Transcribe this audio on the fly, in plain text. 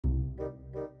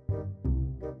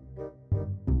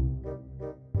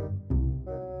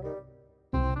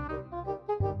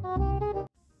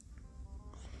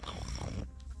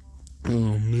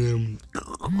Oh man.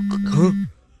 Huh?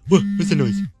 What? What's the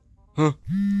noise? Huh?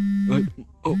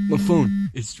 Oh, my phone.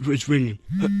 It's ringing.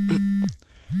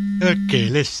 Okay,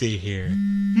 let's see here.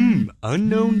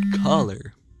 Unknown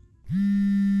caller.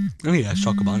 I need to ask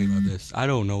Chocobani about this. I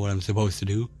don't know what I'm supposed to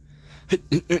do.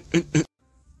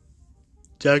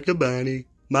 Chocobani,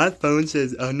 my phone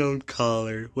says unknown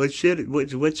caller. What should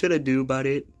I do about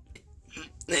it?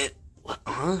 What?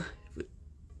 Huh?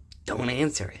 Don't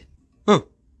answer it. Oh,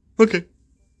 okay.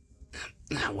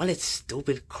 What a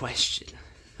stupid question.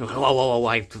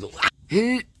 Whoa.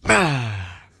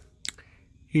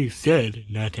 He said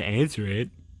not to answer it.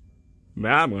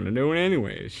 But I'm gonna do it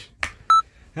anyways.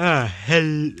 Hello?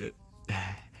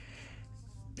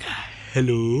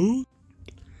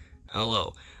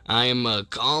 Hello. I'm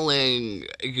calling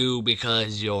you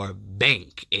because your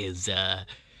bank is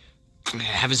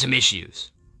having some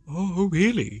issues. Oh,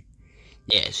 really?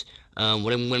 Yes.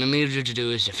 What I need you to do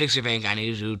is to fix your bank. I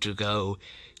need you to go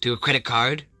to a credit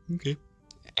card. Okay.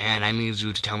 And I need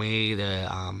you to tell me the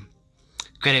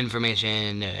credit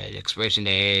information, expiration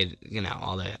date, you know,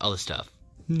 all the stuff.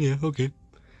 Yeah, okay.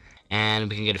 And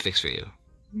we can get it fixed for you.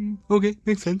 Okay,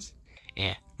 makes sense.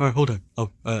 Yeah. Alright, hold on.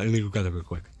 Oh, let me go grab that real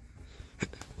quick.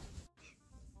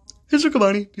 Hey,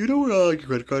 Chocobani, do you know where your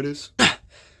credit card is?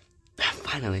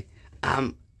 Finally.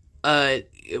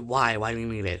 Why? Why do you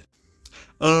need it?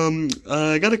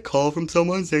 I got a call from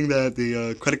someone saying that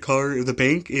the credit card, the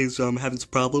bank is having some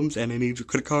problems, and I need your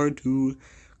credit card to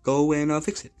go and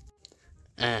fix it.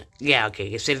 Yeah, okay.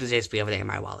 You saved the JSP over there in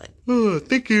my wallet. Oh,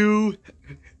 thank you.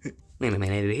 Wait a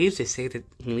minute. Did he just say that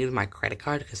he needed my credit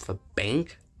card because of the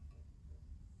bank?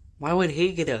 Why would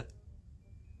he get a...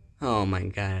 Oh my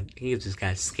god. He just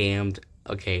got scammed.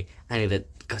 Okay, I need to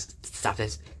go stop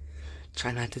this.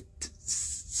 Try not to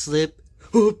slip.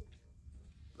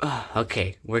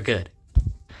 Okay, we're good.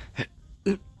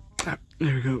 There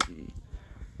we go.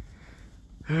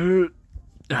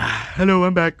 Hello,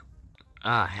 I'm back.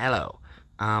 Hello.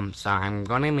 So I'm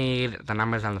gonna need the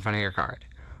numbers on the front of your card.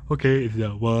 Okay, it's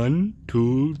 1,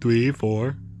 2, 3,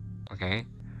 4. Okay.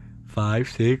 5,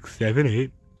 6, 7,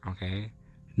 8. Okay.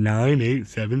 9, 8,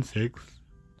 7, 6.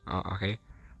 Okay.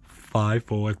 5,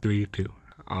 4, 3, 2.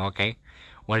 Okay.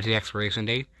 What is the expiration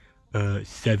date?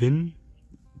 7,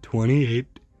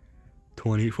 28,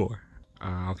 24.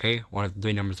 Okay. What are the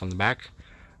 3 numbers on the back?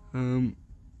 2,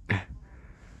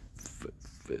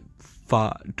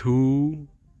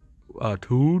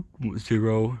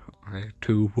 0,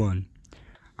 2, 1.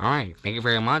 Alright, thank you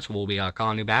very much. We'll be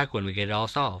calling you back when we get it all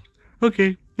solved.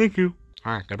 Okay, thank you.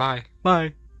 Alright, goodbye.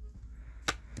 Bye.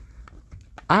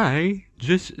 I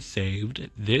just saved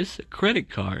this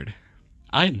credit card.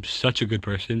 I am such a good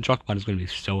person. Chocobani is going to be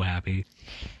so happy.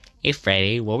 Hey,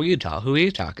 Freddy, who were you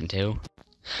talking to?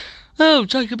 Oh,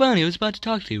 Chocobani, I was about to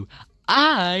talk to you.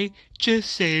 I just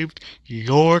saved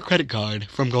your credit card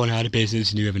from going out of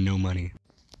business and you having no money.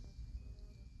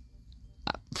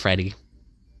 Freddy,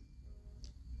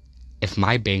 if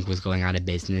my bank was going out of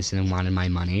business and wanted my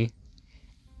money,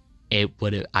 I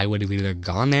would have either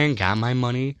gone there and got my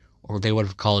money, or they would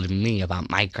have called me about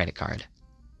my credit card.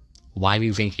 Why do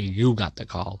you think you got the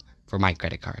call for my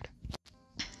credit card?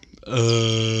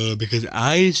 Because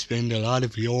I spend a lot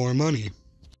of your money.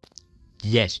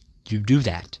 Yes, you do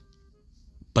that.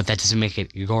 But that doesn't make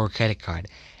it your credit card.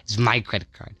 It's my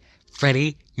credit card.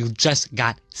 Freddy, you just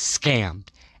got scammed.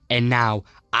 And now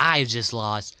I've just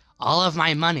lost all of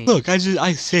my money. Look, I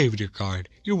saved your card.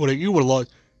 You would have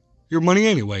lost your money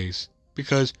anyways,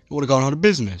 because it would have gone out of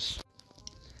business.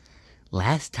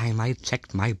 Last time I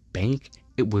checked my bank,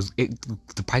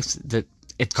 the price that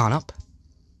it's gone up.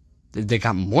 They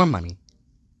got more money.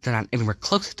 They're not anywhere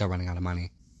close to running out of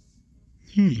money.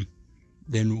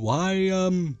 Then why'd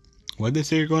they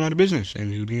say you're going out of business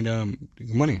and you need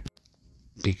money?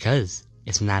 Because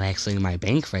it's not actually my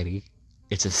bank, Freddy.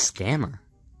 It's a scammer.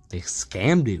 They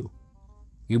scammed you.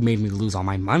 You made me lose all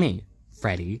my money,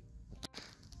 Freddy.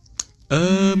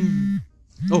 Oh,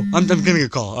 I'm getting a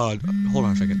call. Hold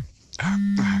on a second.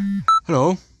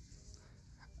 Hello?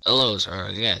 Hello,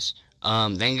 sir. Yes.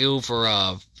 Thank you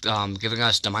for, giving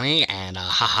us the money, and,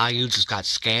 haha, you just got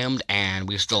scammed, and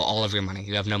we stole all of your money.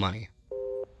 You have no money.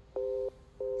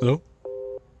 Hello?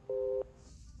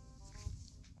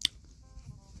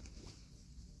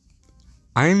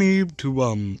 I need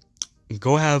to,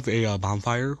 go have a,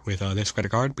 bonfire with, this credit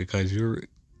card, because it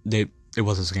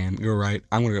was a scam. You're right.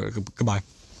 I'm gonna go. Goodbye.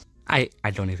 I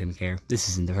don't even care. This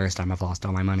isn't the first time I've lost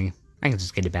all my money. I can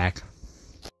just get it back.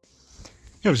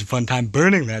 It was a fun time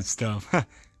burning that stuff. What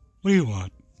do you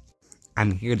want?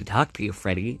 I'm here to talk to you,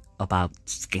 Freddy, about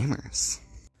scammers.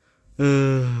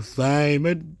 Fine,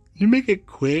 but you make it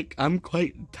quick? I'm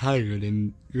quite tired,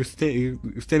 and you're standing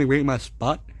right in my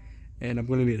spot, and I'm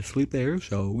gonna be asleep there,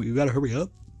 so you gotta hurry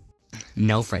up.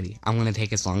 No, Freddy, I'm gonna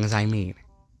take as long as I need.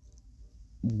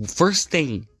 First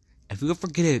thing, if you ever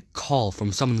get a call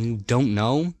from someone you don't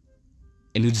know,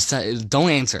 and you decide, don't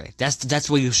answer it. That's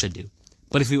what you should do.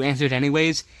 But if you answer it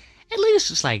anyways, at least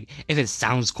just like, if it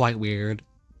sounds quite weird,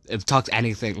 if it talks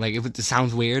anything, like if it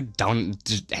sounds weird, don't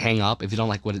just hang up if you don't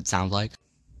like what it sounds like.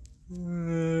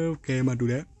 Okay, I'm gonna do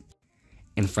that.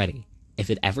 And Freddy, if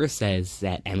it ever says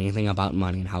that anything about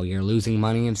money and how you're losing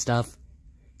money and stuff,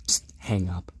 just hang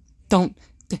up. Don't,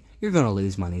 you're gonna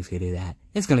lose money if you do that.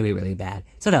 It's gonna be really bad,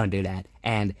 so don't do that.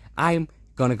 And I'm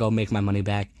gonna go make my money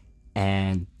back,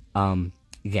 and,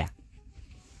 yeah.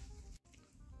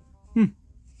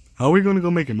 How are we gonna go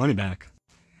make your money back?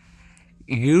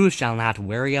 You shall not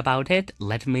worry about it.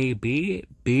 Let me be,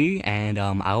 and,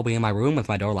 I'll be in my room with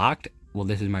my door locked. Well,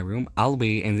 this is my room. I'll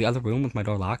be in the other room with my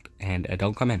door locked, and,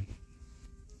 don't come in.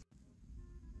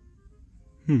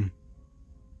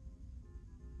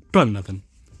 Probably nothing.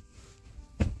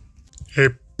 Hey,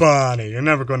 Bonnie, you're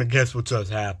never gonna guess what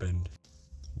just happened.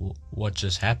 What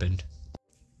just happened?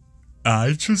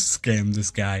 I just scammed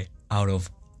this guy out of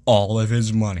all of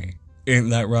his money.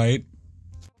 Ain't that right?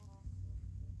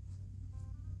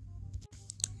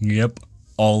 Yep,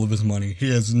 all of his money.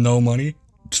 He has no money.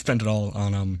 Spent it all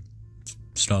on,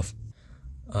 stuff.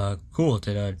 Cool.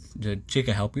 Did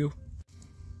Chica help you?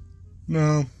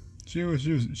 No, she was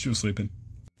sleeping.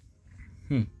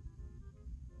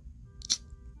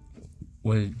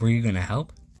 Were you gonna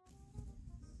help?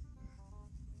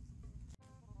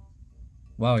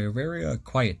 Wow, you're very,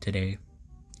 quiet today.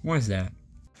 Why is that?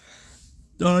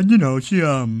 You know, she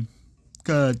got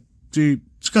her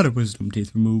wisdom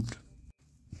teeth removed.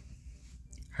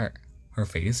 Her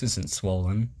face isn't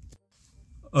swollen.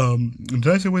 Did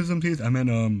I say wisdom teeth? I meant,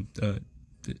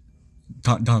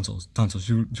 tonsils. Tonsils.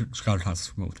 She got her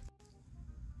tonsils removed.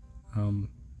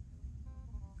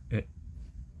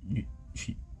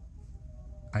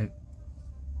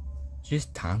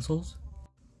 Just tonsils?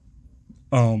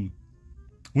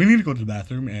 We need to go to the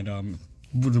bathroom, and,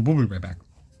 we'll be right back.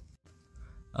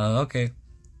 Okay.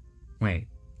 Wait.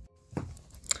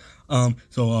 We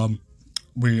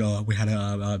had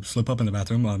a slip up in the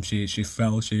bathroom. She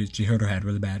fell. She hurt her head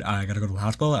really bad. I gotta go to the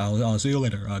hospital. I'll see you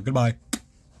later. Goodbye.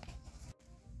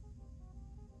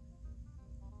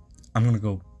 I'm gonna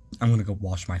go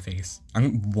wash my face.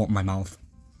 I'm gonna wipe my mouth.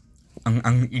 I'm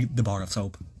gonna eat the bar of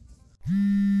soap.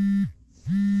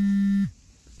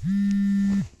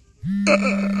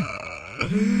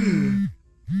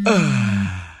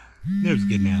 There's a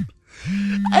good nap.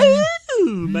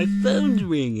 Oh, my phone's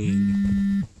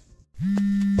ringing.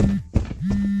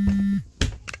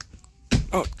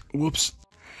 Oh, whoops.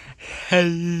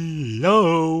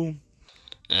 Hello.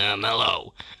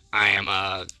 Hello. I am,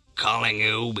 calling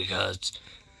you because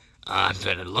I've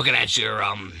been looking at your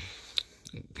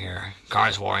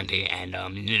car's warranty and,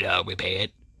 you need to repay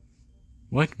it.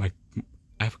 What? I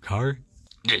have a car?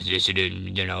 Just you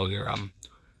didn't, your,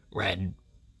 red,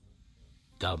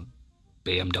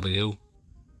 BMW.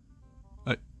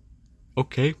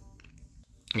 Okay.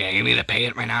 Yeah, you need to pay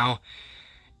it right now.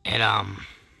 And,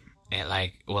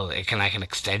 I can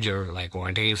extend your,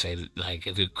 warranty. Say,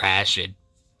 if you crash,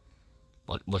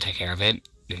 we'll take care of it.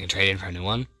 You can trade in for a new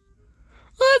one.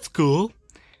 Oh, that's cool.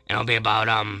 And it'll be about,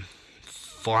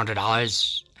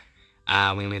 $400.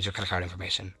 We need your credit card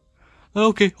information.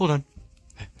 Okay, hold on.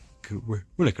 Where'd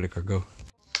my credit card go?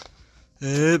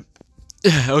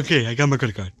 Okay, I got my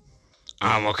credit card.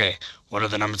 Okay. What are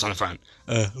the numbers on the front?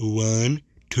 1,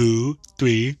 2,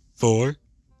 3, 4.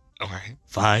 Okay.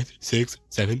 5, 6,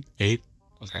 7, 8.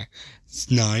 Okay.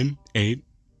 9, 8,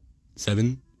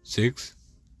 7, 6.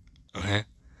 Okay.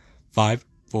 5,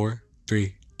 4,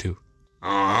 3, 2.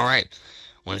 All right.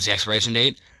 When is the expiration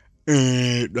date?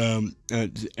 8,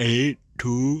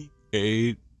 2,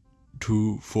 8,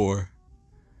 2, 4.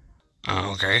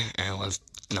 Okay. And what's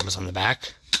the numbers on the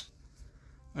back?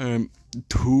 2,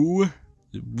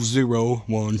 0,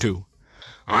 1, 2.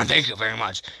 Thank you very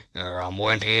much. Your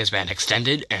warranty has been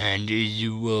extended, and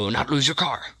you will not lose your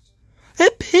car.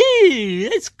 Hey,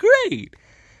 that's great.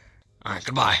 All right,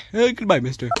 goodbye. Goodbye,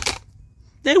 mister.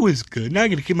 That was good. Now I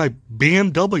gotta get my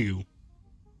BMW.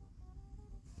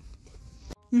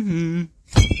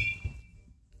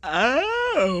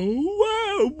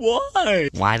 Oh, what?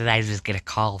 Why did I just get a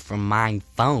call from my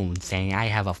phone saying I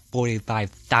have a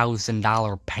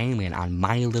 $45,000 payment on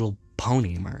My Little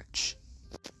Pony merch?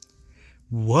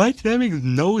 What? That makes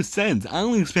no sense. I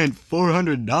only spent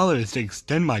 $400 to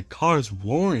extend my car's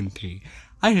warranty.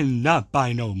 I did not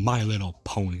buy no My Little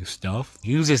Pony stuff.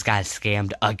 You just got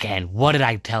scammed again. What did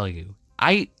I tell you?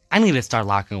 I need to start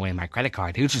locking away my credit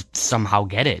card. You just somehow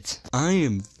get it. I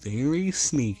am very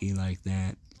sneaky like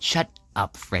that. Shut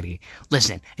up, Freddy.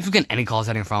 Listen, if you get any calls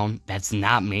on your phone, that's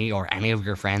not me or any of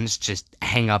your friends, just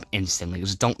hang up instantly.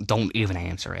 Just don't even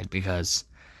answer it, because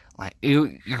like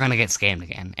you're gonna get scammed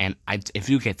again. And if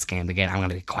you get scammed again, I'm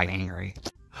gonna be quite angry.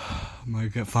 My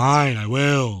God, fine, I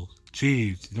will.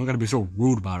 Jeez, you don't gotta be so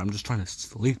rude about it. I'm just trying to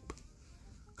sleep.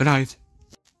 Good night.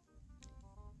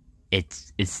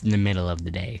 It's in the middle of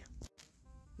the day.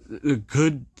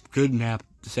 Good nap.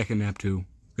 Second nap too.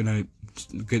 Good night.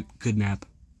 Good nap.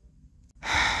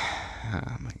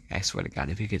 I swear to God,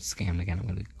 if you get scammed again, I'm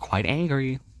gonna be quite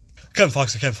angry. Kevin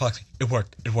Foxy. It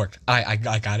worked. I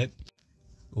got it.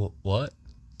 What?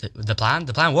 The plan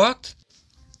worked?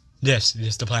 Yes,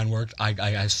 the plan worked. I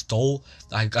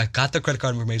got the credit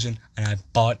card information and I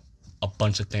bought a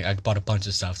bunch of things. I bought a bunch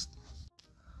of stuff.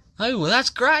 Oh, well, that's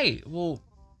great. Well,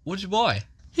 what'd you buy?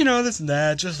 You know, this and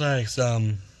that, just like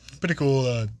some pretty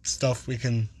cool stuff we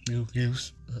can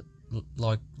use.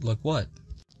 Like what?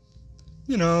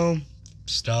 You know,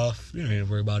 stuff. You don't need to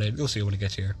worry about it. You'll see it when it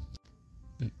gets here.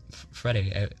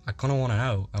 Freddy, I kind of want to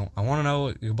know. I want to know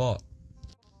what you bought.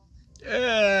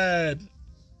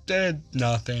 Did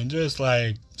nothing. Just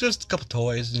a couple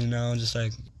toys, you know, just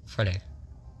like... Freddy.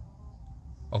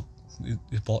 Oh, you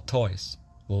bought toys?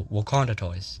 Well, what kind of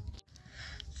toys?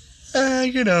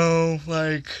 You know,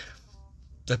 like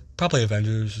probably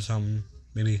Avengers or something.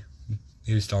 Maybe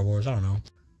Star Wars. I don't know.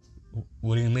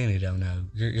 What do you mean you don't know?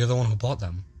 You're the one who bought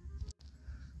them.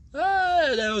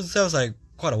 That was like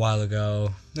quite a while ago.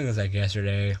 I think it was like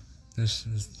yesterday.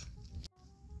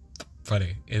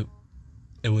 Freddy, it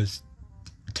was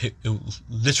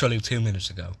literally 2 minutes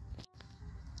ago.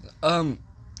 I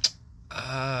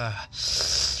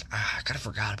kind of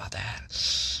forgot about that.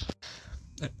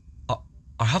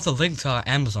 I have the link to our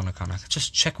Amazon account. I could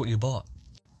just check what you bought.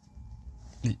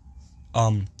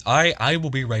 I will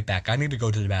be right back. I need to go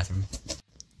to the bathroom.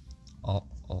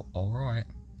 Alright.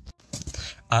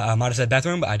 I might have said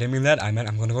bathroom, but I didn't mean that. I meant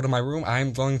I'm going to go to my room.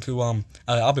 I'm going to,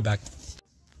 I'll be back.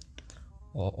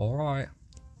 Alright.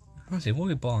 Let's see, what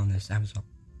we bought on this Amazon?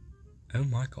 Oh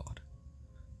my God.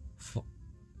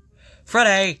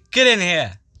 Freddy, get in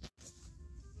here!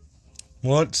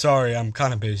 What? Sorry, I'm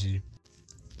kind of busy.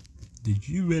 Did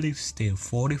you really steal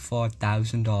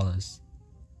 $45,000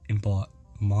 and bought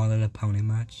My Little Pony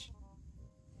merch?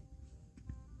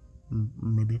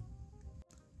 Maybe.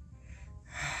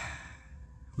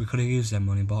 We could have used that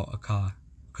money and bought a car.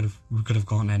 We could have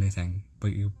gotten anything,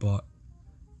 but you bought...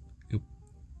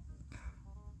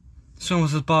 This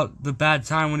almost about the bad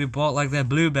time when you bought like that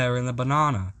blueberry and the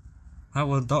banana. How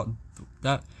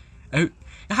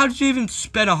did you even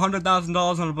spend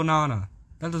 $100,000 on a banana?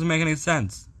 That doesn't make any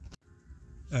sense.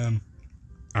 I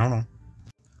don't know.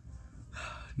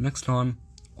 Next time,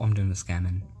 I'm doing the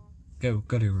scamming. Go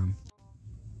to your room.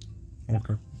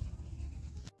 Okay.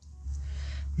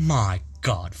 My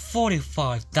God,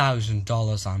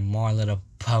 $45,000 on My Little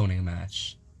Pony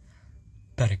match.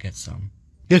 Better get some.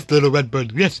 Yes, little red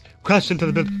bird. Yes, crash into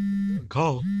the bed.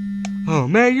 Call. Oh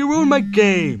man, you ruined my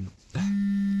game.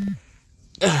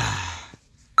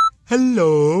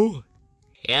 Hello.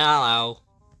 Hello.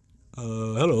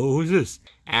 Hello. Who's this?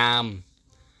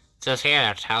 Just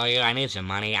here to tell you I need some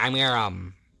money. I'm your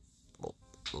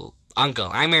uncle.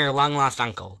 I'm your long lost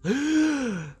uncle.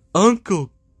 Uncle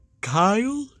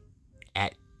Kyle?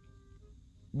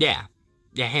 Yeah,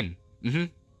 him.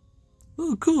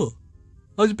 Oh, cool.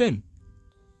 How's it been?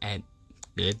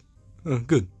 Good. Oh,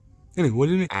 good. Anyway, what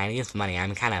do you need? I need some money.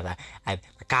 I'm kind of my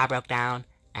car broke down,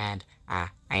 and I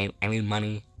need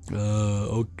money.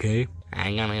 Okay.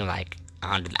 I'm gonna need like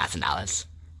 $100,000.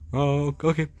 Oh,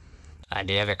 okay.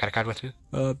 Do you have your credit card with you?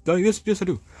 Yes, I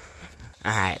do.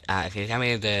 Alright, if you tell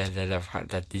me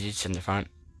the digits in the front.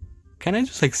 Can I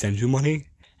just, like, send you money?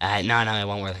 No, it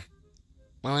won't work.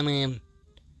 Well, I mean,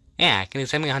 yeah, can you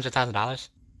send me $100,000?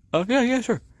 Yeah,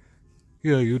 sure.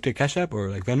 You take Cash App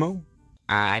or, like, Venmo?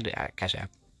 I do, Cash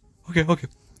App. Okay.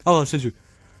 I'll send you.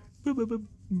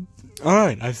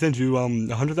 Alright, I sent you,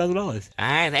 $100,000.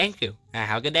 Alright, thank you.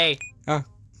 Have a good day.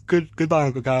 Goodbye,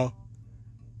 Uncle Kyle.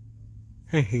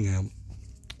 Hey, hang on.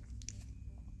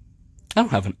 I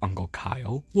don't have an Uncle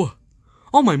Kyle. What?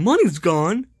 All my money's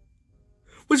gone?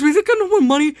 Which means I got no more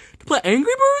money to play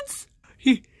Angry Birds?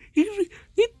 He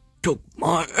took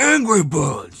my Angry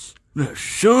Birds. The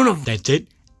son of... That's it.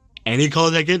 Any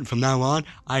calls I get from now on,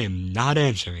 I am not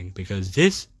answering because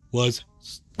this was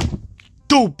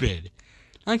stupid.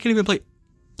 I can't even play...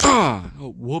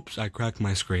 Oh, whoops, I cracked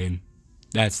my screen.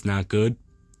 That's not good.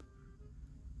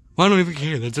 Well, I don't even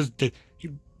care. That's just he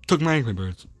took my Angry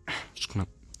Birds. Just gonna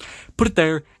put it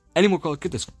there. Any more calls?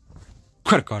 Get this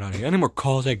credit card out of here. Any more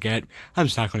calls I get, I'm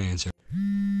just not gonna answer.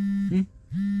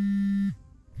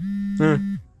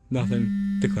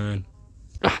 Nothing. Decline.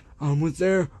 Almost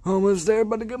there. Almost there.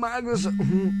 About to get my address.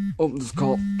 Open this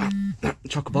call.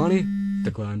 Chocobani.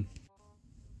 Decline.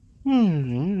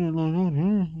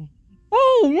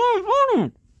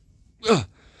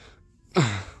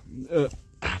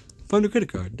 Found a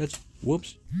credit card. That's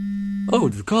whoops. Oh,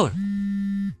 it's the caller.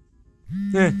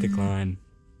 Decline.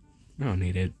 I don't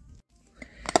need it.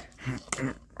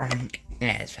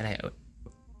 Yes,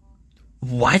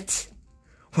 what?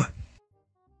 What?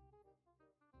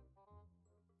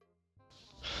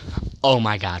 Oh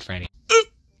my God, Freddy.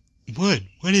 What?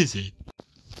 What is it?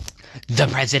 The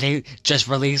president just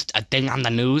released a thing on the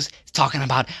news talking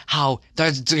about how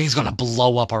he's gonna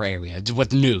blow up our area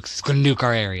with nukes. He's gonna nuke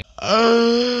our area.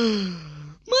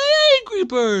 My Angry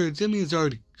Birds! I mean, it's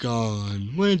already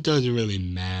gone. Well, it doesn't really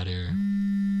matter.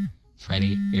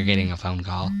 Freddy, you're getting a phone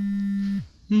call.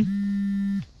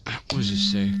 What does it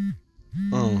say?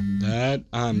 Oh, that?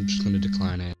 I'm just gonna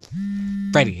decline it.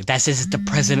 Freddy, this is the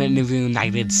president of the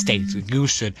United States. You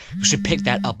should pick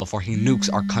that up before he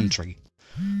nukes our country.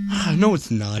 No, it's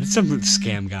not. It's some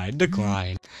scam guy.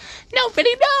 Decline. No,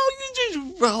 Freddy, no! You just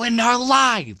ruined our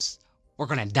lives! We're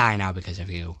gonna die now because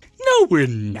of you. No, we're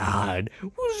not.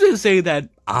 Who's to say that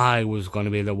I was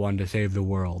gonna be the one to save the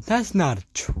world? That's not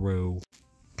true.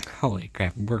 Holy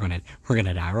crap, we're gonna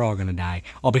die. We're all gonna die.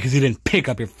 All because you didn't pick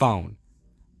up your phone.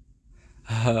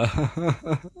 I'm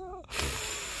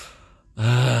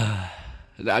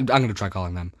gonna try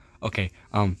calling them. Okay,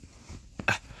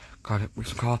 call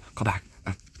back.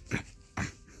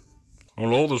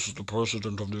 Hello, this is the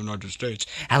President of the United States.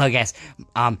 Hello, guys.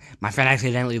 My friend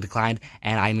accidentally declined,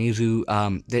 and I need to,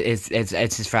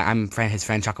 it's his friend, his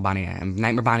friend Chocobani. I'm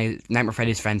Nightmare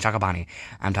Freddy's friend Chocobani.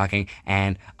 I'm talking,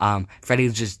 and, Freddy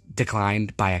just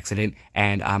declined by accident,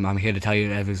 and, I'm here to tell you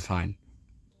that everything's fine.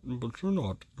 But you're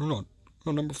not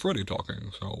Nightmare Freddy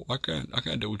talking, so I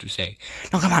can't do what you say.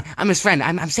 No, come on, I'm his friend.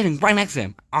 I'm sitting right next to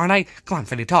him, aren't I? Come on,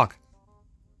 Freddy, talk.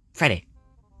 Freddy,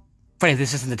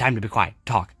 this isn't the time to be quiet.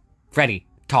 Talk. Freddy,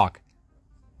 talk.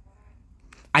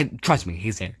 Trust me,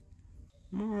 he's there.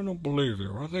 I don't believe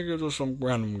you. I think it's just some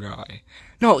random guy.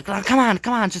 No, come on,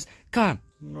 just come on.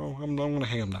 No, I'm gonna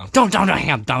hang him now. Don't hang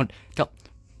him, don't.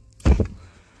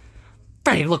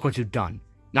 Freddy, look what you've done.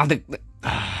 Now we're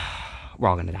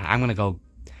all gonna die. I'm gonna go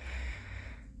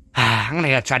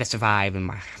try to survive in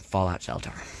my fallout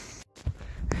shelter.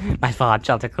 My fallout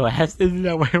shelter collapsed. There's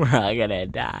no way we're all gonna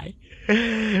die.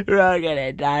 We're all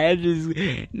gonna die. I'm just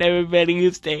never betting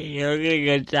you stay here. I'm gonna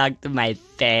go talk to my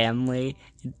family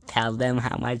and tell them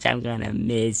how much I'm gonna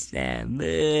miss them.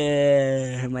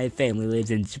 My family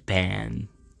lives in Japan.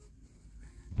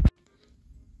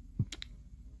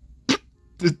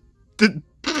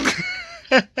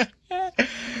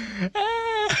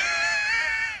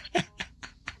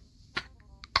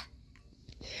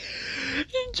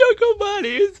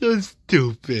 Chocobani is so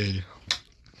stupid.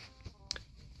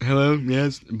 Hello,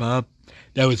 yes, Bob.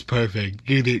 That was perfect.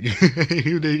 You did.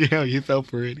 You fell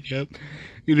for it. Yep.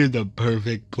 You did the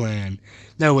perfect plan.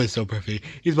 That was so perfect.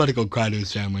 He's about to go cry to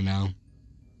his family now.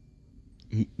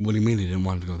 What do you mean he didn't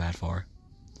want to go that far?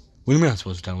 What do you mean I'm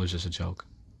supposed to tell him it was just a joke?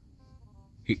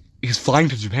 He's flying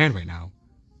to Japan right now.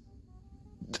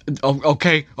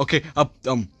 Okay. I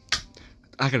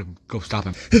gotta go stop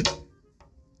him.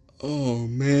 Oh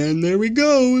man, there he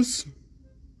goes.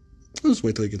 Let's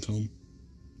wait till he gets home.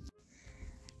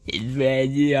 It's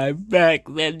Freddy, I'm back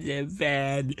from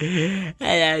Japan, and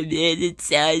I'm here to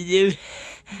tell you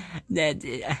that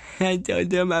I told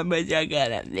them how much I'm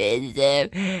gonna miss them,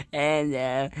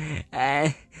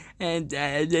 and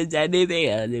there's anything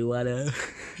else you wanna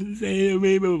say to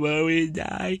me before we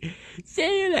die.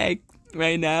 Say it like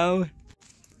right now.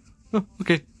 Oh,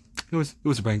 okay. It was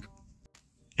a prank.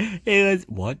 It was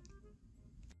what?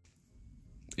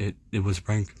 It was a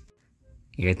prank.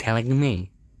 You're telling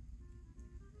me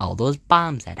all those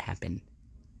bombs that happened,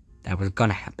 that was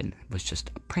gonna happen, was just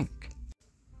a prank?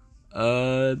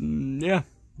 Yeah.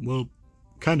 Well,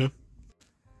 kind of.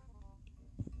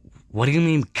 What do you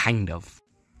mean, kind of?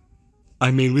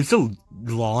 I mean, we still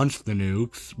launched the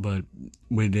nukes, but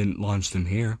we didn't launch them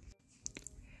here.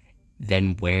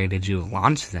 Then where did you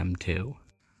launch them to?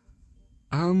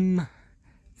 That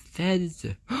is...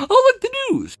 Oh, look, the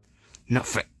news! No,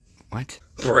 what?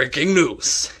 Breaking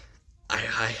news!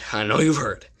 I know you've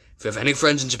heard. If you have any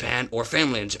friends in Japan or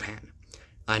family in Japan,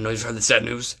 I know you've heard the sad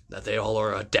news that they all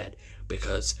are dead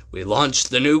because we launched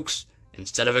the nukes.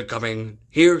 Instead of it coming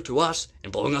here to us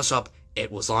and blowing us up,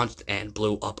 it was launched and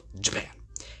blew up Japan.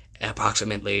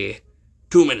 Approximately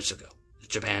 2 minutes ago,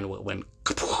 Japan went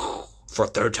for a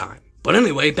third time. But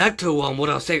anyway, back to what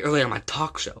I was saying earlier on my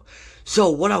talk show. So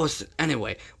what I was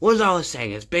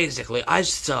saying is basically I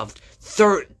shoved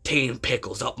 13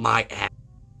 pickles up my ass.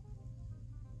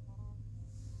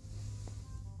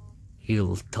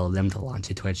 You told them to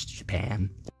launch it towards Japan.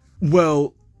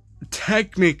 Well,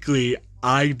 technically,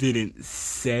 I didn't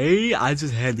say. I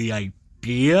just had the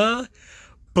idea,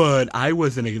 but I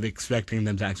wasn't expecting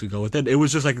them to actually go with it. It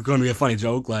was just like going to be a funny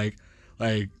joke, like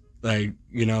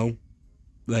you know,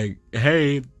 like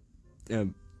hey,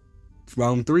 it's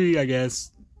round 3, I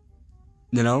guess.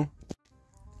 You know.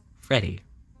 Freddy,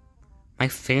 my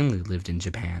family lived in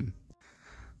Japan.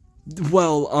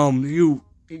 Well, you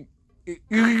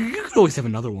could always have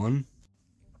another one.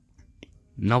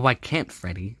 No, I can't,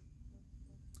 Freddy.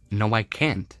 No, I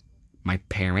can't. My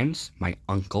parents, my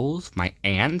uncles, my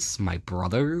aunts, my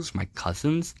brothers, my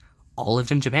cousins, all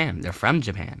lived in Japan. They're from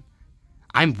Japan.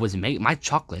 My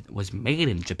chocolate was made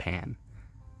in Japan.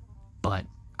 But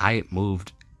I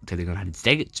moved to the United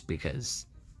States because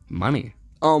money.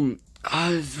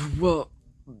 Well,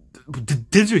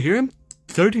 did you hear him?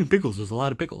 13 pickles is a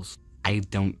lot of pickles. I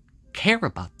don't care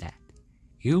about that.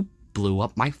 You blew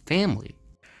up my family.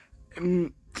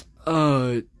 I'm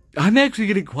actually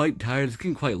getting quite tired. It's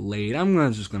getting quite late.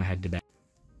 I'm just gonna head to bed.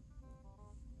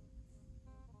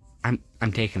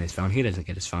 I'm taking his phone. He doesn't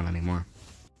get his phone anymore.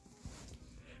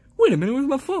 Wait a minute, where's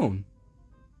my phone?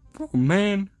 Oh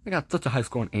man, I got such a high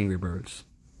score on Angry Birds.